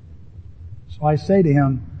 So I say to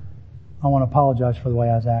him, I want to apologize for the way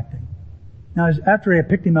I was acting. Now, after I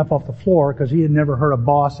picked him up off the floor, because he had never heard a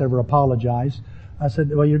boss ever apologize, I said,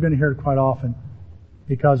 well, you're going to hear it quite often,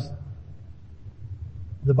 because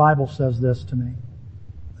the Bible says this to me,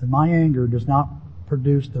 that my anger does not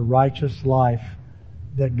produce the righteous life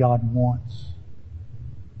that God wants.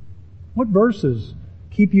 What verses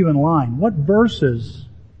keep you in line? What verses?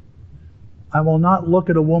 I will not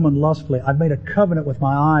look at a woman lustfully. I've made a covenant with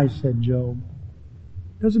my eyes, said Job.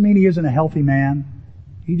 Doesn't mean he isn't a healthy man.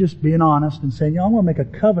 He's just being honest and saying, I'm going to make a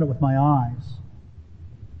covenant with my eyes.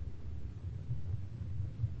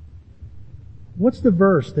 What's the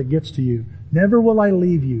verse that gets to you? Never will I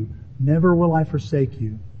leave you. Never will I forsake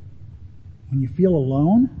you. When you feel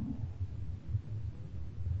alone,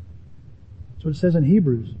 that's what it says in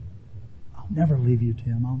Hebrews. I'll never leave you,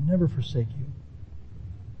 Tim. I'll never forsake you.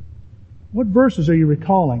 What verses are you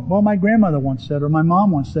recalling? Well, my grandmother once said, or my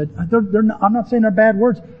mom once said, I'm not saying they're bad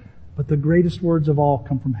words, but the greatest words of all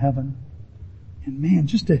come from heaven. And man,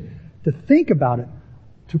 just to think about it,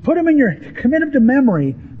 to put them to commit them to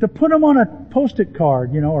memory, to put them on a post-it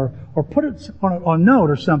card, or put it on a note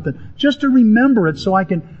or something, just to remember it so I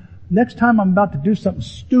can, next time I'm about to do something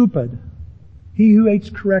stupid, he who hates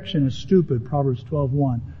correction is stupid, Proverbs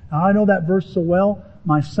 12:1. Now I know that verse so well,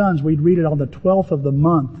 my sons, we'd read it on the 12th of the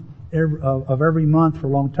month, of every month for a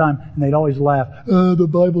long time, and they'd always laugh, the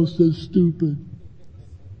Bible says stupid.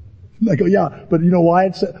 And I go, yeah, but you know why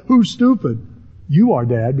it says, who's stupid? You are,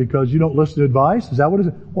 Dad, because you don't listen to advice? Is that what it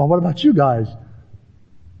is? Well, what about you guys?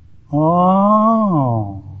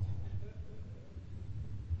 Oh.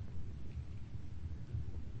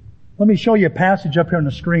 Let me show you a passage up here on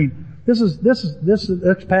the screen. This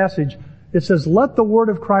passage. It says, let the word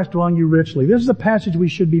of Christ dwell in you richly. This is a passage we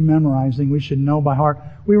should be memorizing. We should know by heart.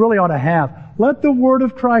 We really ought to have. Let the word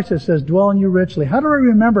of Christ, it says, dwell in you richly. How do I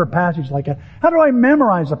remember a passage like that? How do I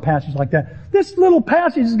memorize a passage like that? This little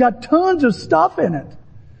passage has got tons of stuff in it.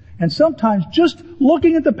 And sometimes just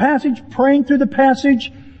looking at the passage, praying through the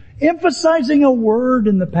passage, emphasizing a word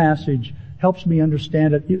in the passage helps me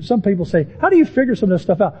understand it. Some people say, how do you figure some of this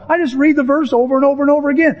stuff out? I just read the verse over and over and over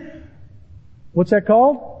again. What's that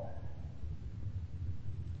called?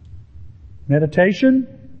 Meditation,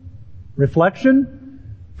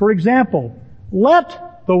 reflection. For example,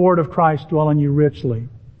 let the word of Christ dwell in you richly.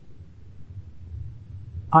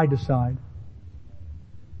 I decide.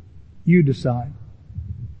 You decide.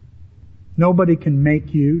 Nobody can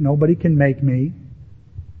make you. Nobody can make me.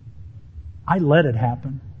 I let it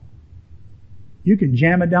happen. You can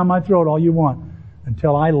jam it down my throat all you want.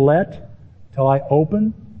 until I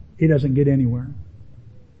open, it doesn't get anywhere.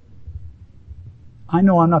 I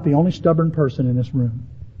know I'm not the only stubborn person in this room.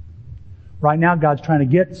 Right now, God's trying to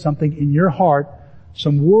get something in your heart,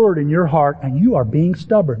 some word in your heart, and you are being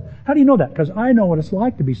stubborn. How do you know that? Because I know what it's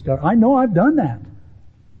like to be stubborn. I know I've done that.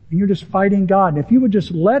 And you're just fighting God. And if you would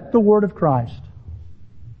just let the Word of Christ,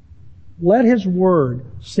 let His Word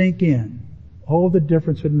sink in, oh, the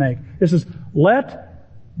difference it would make. This is, let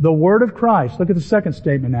the Word of Christ, look at the second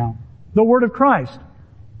statement now. The Word of Christ.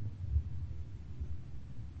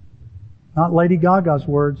 Not Lady Gaga's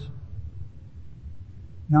words.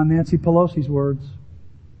 Not Nancy Pelosi's words.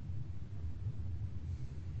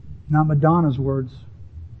 Not Madonna's words.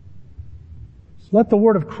 Let the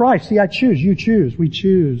Word of Christ, see, I choose, you choose, we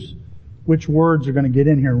choose which words are going to get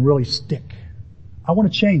in here and really stick. I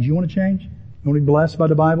want to change. You want to change? You want to be blessed by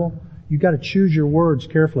the Bible? You've got to choose your words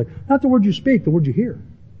carefully. Not the words you speak, the words you hear.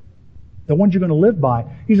 The ones you're going to live by.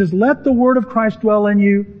 He says, let the Word of Christ dwell in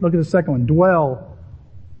you. Look at the second one. Dwell,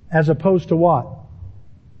 as opposed to what?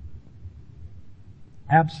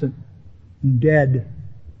 Absent. Dead.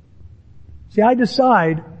 See, I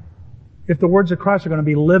decide if the words of Christ are going to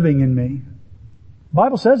be living in me. The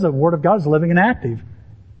Bible says the Word of God is living and active.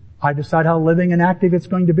 I decide how living and active it's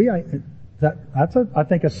going to be. That's I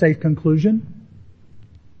think, a safe conclusion.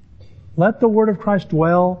 Let the Word of Christ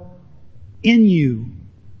dwell in you,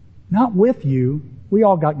 not with you. We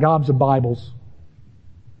all got gobs of Bibles.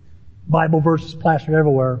 Bible verses plastered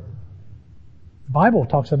everywhere. The Bible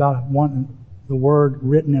talks about the Word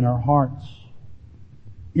written in our hearts,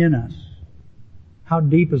 in us. How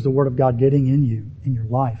deep is the Word of God getting in you, in your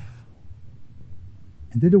life?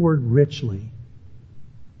 And did the word richly.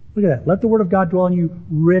 Look at that. Let the Word of God dwell in you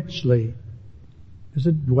richly. Does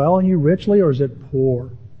it dwell in you richly, or is it poor?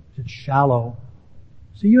 Is it shallow?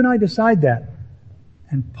 So you and I decide that.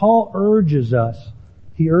 And Paul urges us.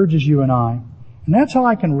 He urges you and I. And that's how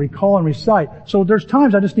I can recall and recite. So there's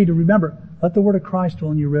times I just need to remember, let the Word of Christ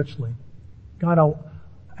dwell in you richly. God, I'll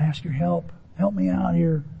ask your help. Help me out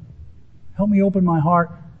here. Help me open my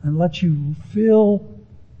heart and let you fill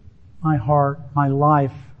my heart, my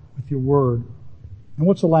life with your Word. And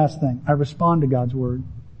what's the last thing? I respond to God's Word.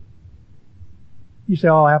 You say,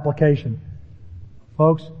 oh, application.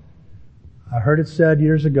 Folks, I heard it said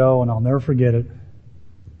years ago, and I'll never forget it.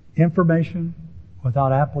 Information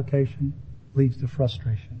without application leads to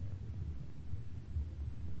frustration.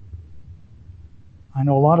 I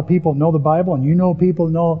know a lot of people know the Bible, and you know people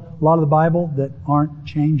know a lot of the Bible that aren't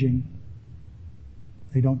changing.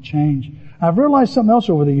 They don't change. I've realized something else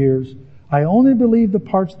over the years. I only believe the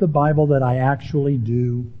parts of the Bible that I actually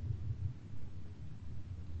do.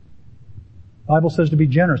 The Bible says to be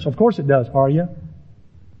generous. Of course it does. Are you?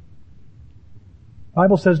 The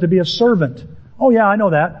Bible says to be a servant. Oh yeah, I know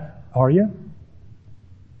that. Are you?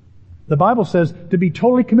 The Bible says to be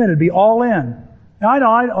totally committed, to be all in. Now,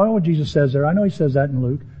 I know what Jesus says there. I know He says that in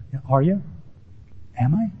Luke. Are you?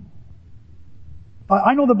 Am I?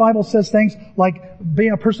 I know the Bible says things like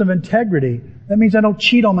being a person of integrity. That means I don't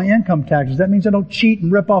cheat on my income taxes. That means I don't cheat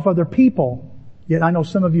and rip off other people. Yet I know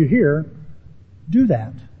some of you here do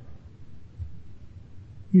that.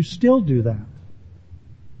 You still do that.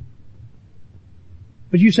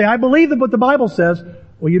 But you say, I believe what the Bible says.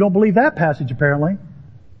 Well, you don't believe that passage apparently.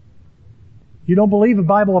 You don't believe the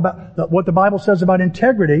Bible about what the Bible says about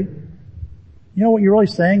integrity. You know what you're really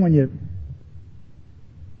saying when you're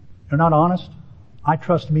not honest? I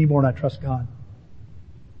trust me more than I trust God.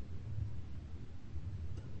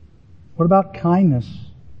 What about kindness?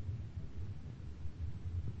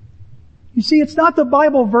 You see, it's not the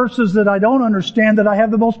Bible verses that I don't understand that I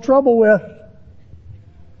have the most trouble with.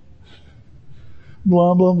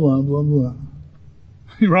 Blah, blah, blah, blah, blah.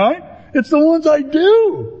 Right? It's the ones I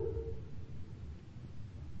do.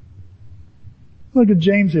 Look at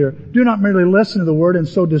James here. Do not merely listen to the Word and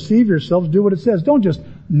so deceive yourselves. Do what it says. Don't just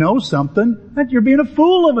know something. You're being a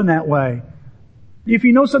fool of in that way. If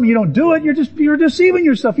you know something, you don't do it, you're deceiving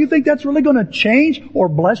yourself. You think that's really going to change or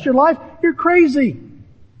bless your life? You're crazy.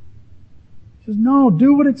 He says, no,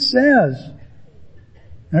 do what it says.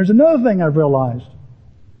 There's another thing I've realized.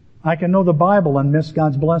 I can know the Bible and miss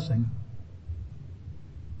God's blessing.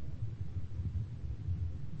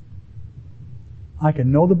 I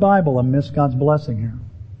can know the Bible and miss God's blessing here.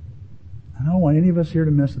 I don't want any of us here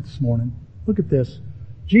to miss it this morning. Look at this.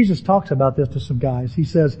 Jesus talks about this to some guys. He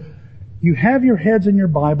says, you have your heads in your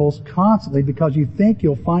Bibles constantly because you think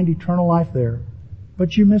you'll find eternal life there,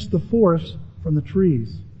 but you miss the forest from the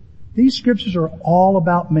trees. These scriptures are all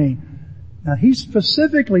about me. Now he's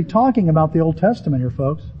specifically talking about the Old Testament here,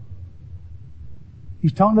 folks.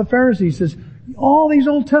 He's talking to the Pharisees. He says, All these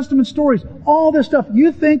Old Testament stories, all this stuff.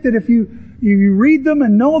 You think that if you read them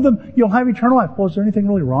and know them, you'll have eternal life. Well, is there anything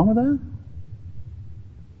really wrong with that?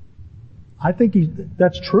 I think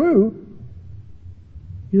that's true.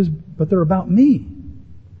 But they're about me.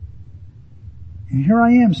 And here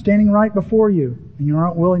I am standing right before you, and you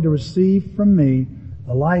aren't willing to receive from me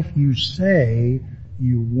the life you say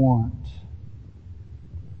you want.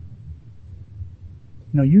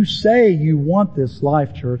 No, you say you want this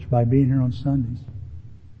life, church, by being here on Sundays.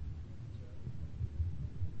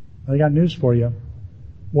 But I got news for you.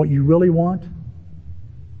 What you really want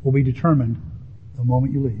will be determined the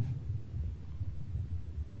moment you leave.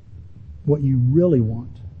 What you really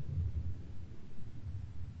want.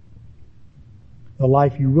 The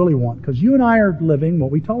life you really want. Because you and I are living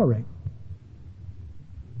what we tolerate.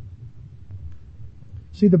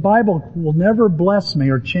 See, the Bible will never bless me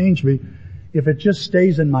or change me if it just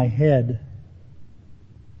stays in my head.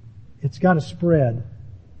 It's got to spread.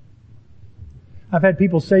 I've had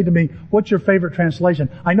people say to me, what's your favorite translation?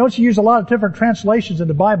 I notice you use a lot of different translations in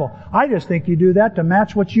the Bible. I just think you do that to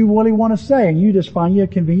match what you really want to say. And you just find you a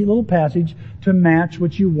convenient little passage to match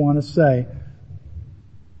what you want to say.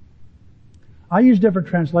 I use different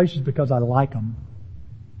translations because I like them.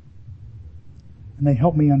 And they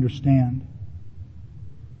help me understand.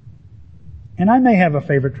 And I may have a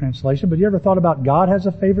favorite translation, but you ever thought about God has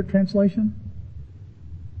a favorite translation?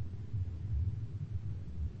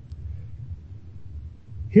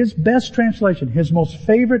 His best translation, his most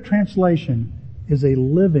favorite translation is a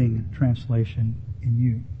living translation in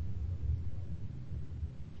you.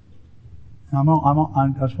 I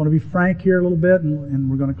just want to be frank here a little bit, and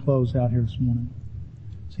we're going to close out here this morning.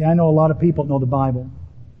 See, I know a lot of people know the Bible.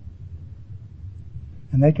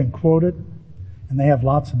 And they can quote it, and they have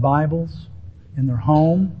lots of Bibles in their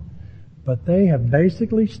home, but they have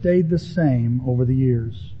basically stayed the same over the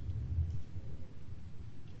years.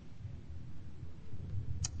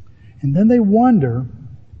 And then they wonder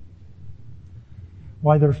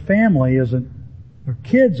why their family their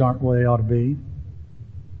kids aren't where they ought to be.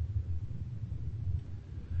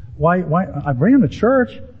 Why I bring them to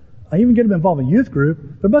church. I even get them involved in youth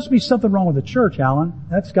group. There must be something wrong with the church, Alan.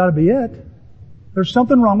 That's got to be it. There's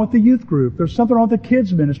something wrong with the youth group. There's something wrong with the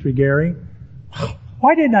kids ministry, Gary.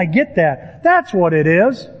 Why didn't I get that? That's what it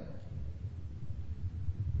is.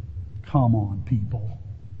 Come on, people.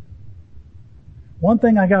 One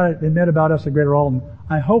thing I got to admit about us at Greater Alton,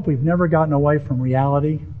 I hope we've never gotten away from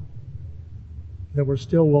reality. That we're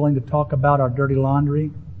still willing to talk about our dirty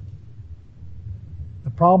laundry.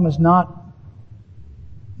 The problem is not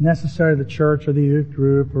necessarily the church or the youth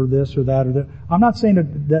group or this or that or that. I'm not saying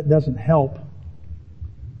that doesn't help.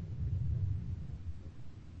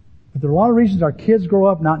 But there are a lot of reasons our kids grow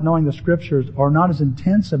up not knowing the Scriptures or not as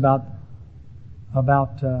intense about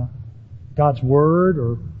God's Word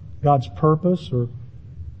or God's purpose, or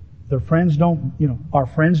their friends our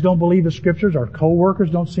friends don't believe the Scriptures, our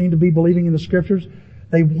co-workers don't seem to be believing in the Scriptures.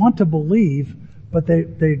 They want to believe, but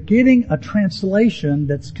they're getting a translation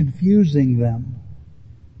that's confusing them.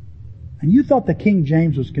 And you thought the King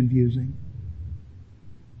James was confusing.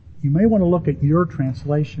 You may want to look at your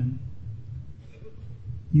translation.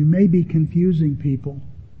 You may be confusing people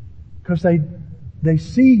because they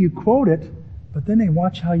see you quote it, but then they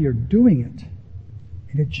watch how you're doing it.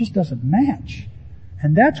 And it just doesn't match.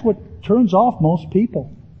 And that's what turns off most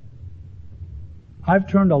people. I've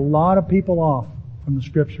turned a lot of people off from the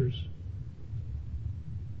Scriptures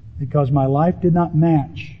because my life did not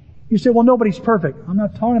match. You say, well, nobody's perfect. I'm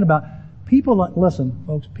not talking about people. Listen,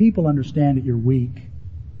 folks, people understand that you're weak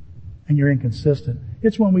and you're inconsistent.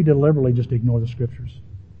 It's when we deliberately just ignore the Scriptures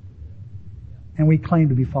and we claim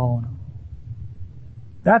to be following them.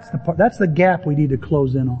 That's the gap we need to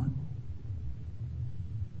close in on.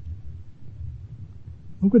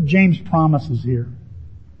 Look what James promises here.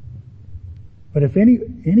 But if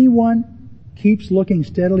anyone keeps looking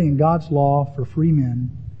steadily in God's law for free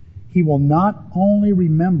men, he will not only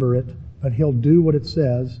remember it, but he'll do what it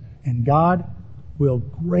says, and God will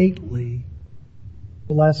greatly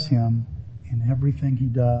bless him in everything he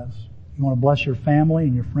does. You want to bless your family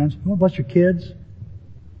and your friends? You want to bless your kids?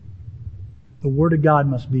 The Word of God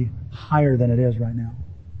must be higher than it is right now.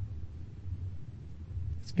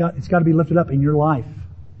 It's got to be lifted up in your life.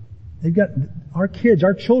 Our kids,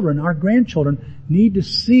 our children, our grandchildren need to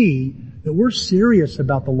see that we're serious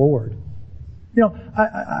about the Lord. You know,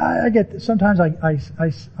 I get, sometimes I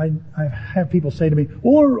have people say to me,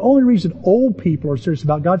 well, the only reason old people are serious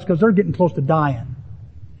about God is because they're getting close to dying.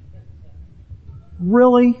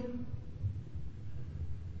 Really?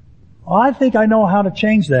 Well, I think I know how to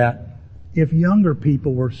change that if younger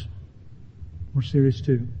people were serious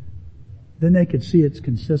too. then they could see it's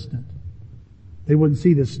consistent. They wouldn't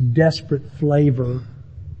see this desperate flavor.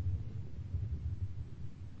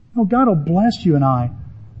 No, God will bless you and I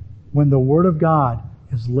when the Word of God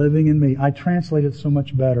is living in me. I translate it so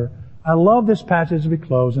much better. I love this passage as we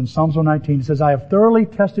close. In Psalms 119, it says, I have thoroughly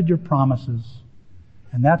tested your promises,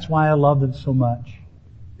 and that's why I love them so much.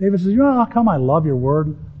 David says, you know how come I love your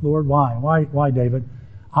Word, Lord? Why? Why, David?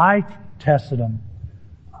 I tested them.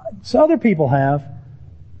 So other people have,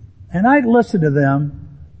 and I listened to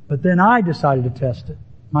them, but then I decided to test it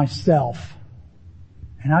myself.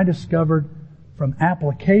 And I discovered from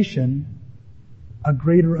application a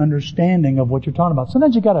greater understanding of what you're talking about.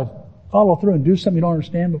 Sometimes you gotta follow through and do something you don't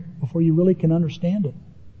understand before you really can understand it.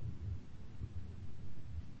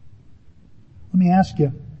 Let me ask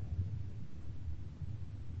you,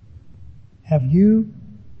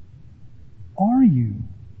 are you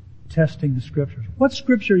testing the Scriptures? What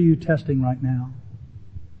Scripture are you testing right now?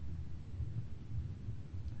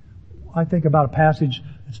 I think about a passage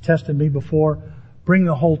that's tested me before. Bring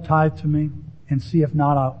the whole tithe to me and see if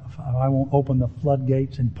not, I won't open the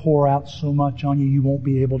floodgates and pour out so much on you, you won't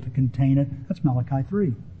be able to contain it. That's Malachi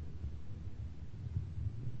 3.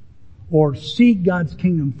 Or seek God's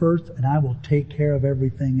kingdom first and I will take care of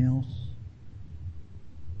everything else.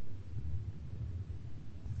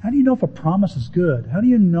 How do you know if a promise is good? How do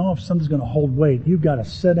you know if something's going to hold weight? You've got to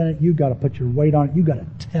sit in it. You've got to put your weight on it. You've got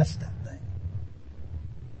to test that thing.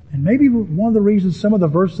 And maybe one of the reasons some of the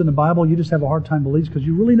verses in the Bible you just have a hard time believing is because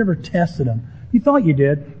you really never tested them. You thought you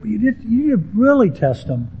did, but you didn't really test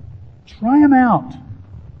them. Try them out.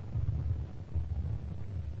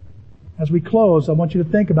 As we close, I want you to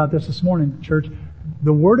think about this morning, church.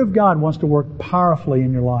 The Word of God wants to work powerfully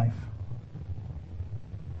in your life.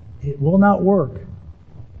 It will not work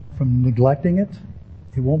from neglecting it.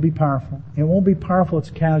 It won't be powerful. It won't be powerful,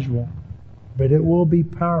 it's casual. But it will be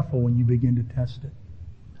powerful when you begin to test it.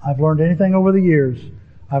 I've learned anything over the years.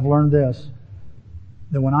 I've learned this.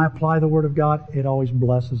 That when I apply the Word of God, it always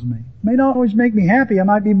blesses me. It may not always make me happy. I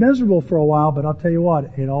might be miserable for a while, but I'll tell you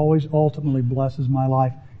what, it always ultimately blesses my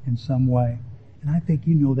life in some way. And I think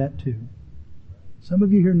you know that too. Some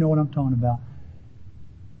of you here know what I'm talking about.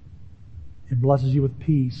 It blesses you with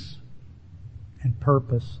peace and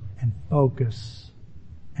purpose and focus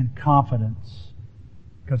and confidence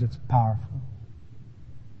because it's powerful.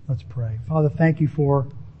 Let's pray. Father, thank you for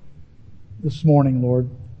this morning, Lord.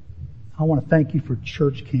 I want to thank you for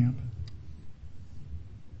church camp.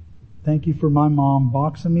 Thank you for my mom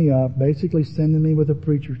boxing me up, basically sending me with a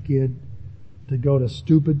preacher's kid to go to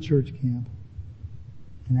stupid church camp.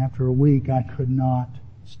 And after a week, I could not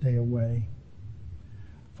stay away.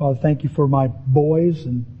 Father, thank you for my boys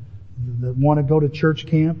and that want to go to church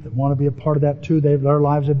camp, that want to be a part of that too. Their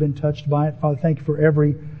lives have been touched by it. Father, thank you for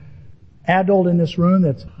every adult in this room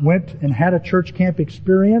that's went and had a church camp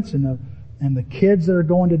experience and the kids that are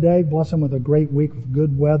going today. Bless them with a great week with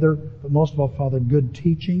good weather, but most of all, Father, good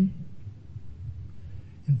teaching.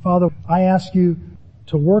 And Father, I ask you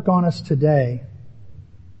to work on us today.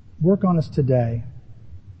 Work on us today.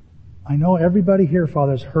 I know everybody here,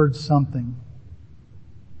 Father, has heard something.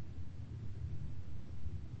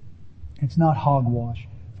 It's not hogwash.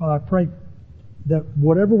 Father, I pray that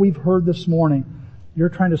whatever we've heard this morning, you're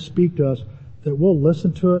trying to speak to us, that we'll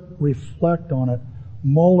listen to it, reflect on it,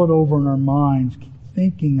 mull it over in our minds, keep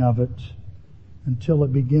thinking of it until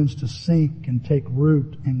it begins to sink and take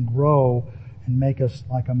root and grow and make us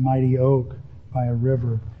like a mighty oak by a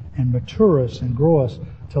river and mature us and grow us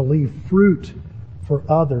to leave fruit for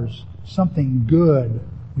others, something good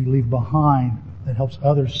we leave behind that helps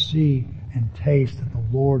others see and taste that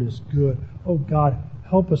the Lord is good. Oh God,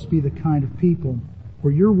 help us be the kind of people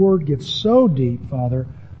where your word gets so deep, Father,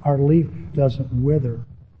 our leaf doesn't wither.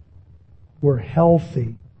 We're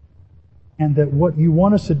healthy. And that what you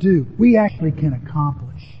want us to do, we actually can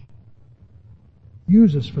accomplish.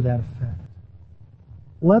 Use us for that effect.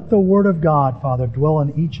 Let the Word of God, Father, dwell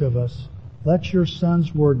in each of us. Let your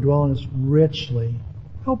Son's Word dwell in us richly.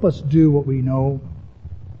 Help us do what we know.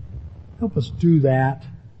 Help us do that.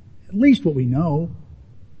 At least what we know.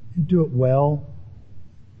 And do it well.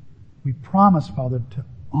 We promise, Father, to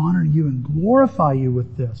honor you and glorify you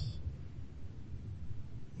with this.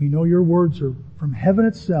 We know your words are from heaven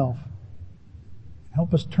itself.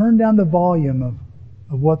 Help us turn down the volume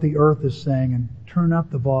of what the earth is saying and turn up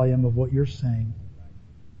the volume of what you're saying.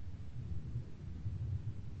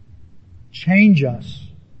 Change us.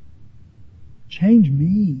 Change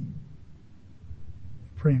me.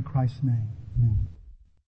 I pray in Christ's name. Amen.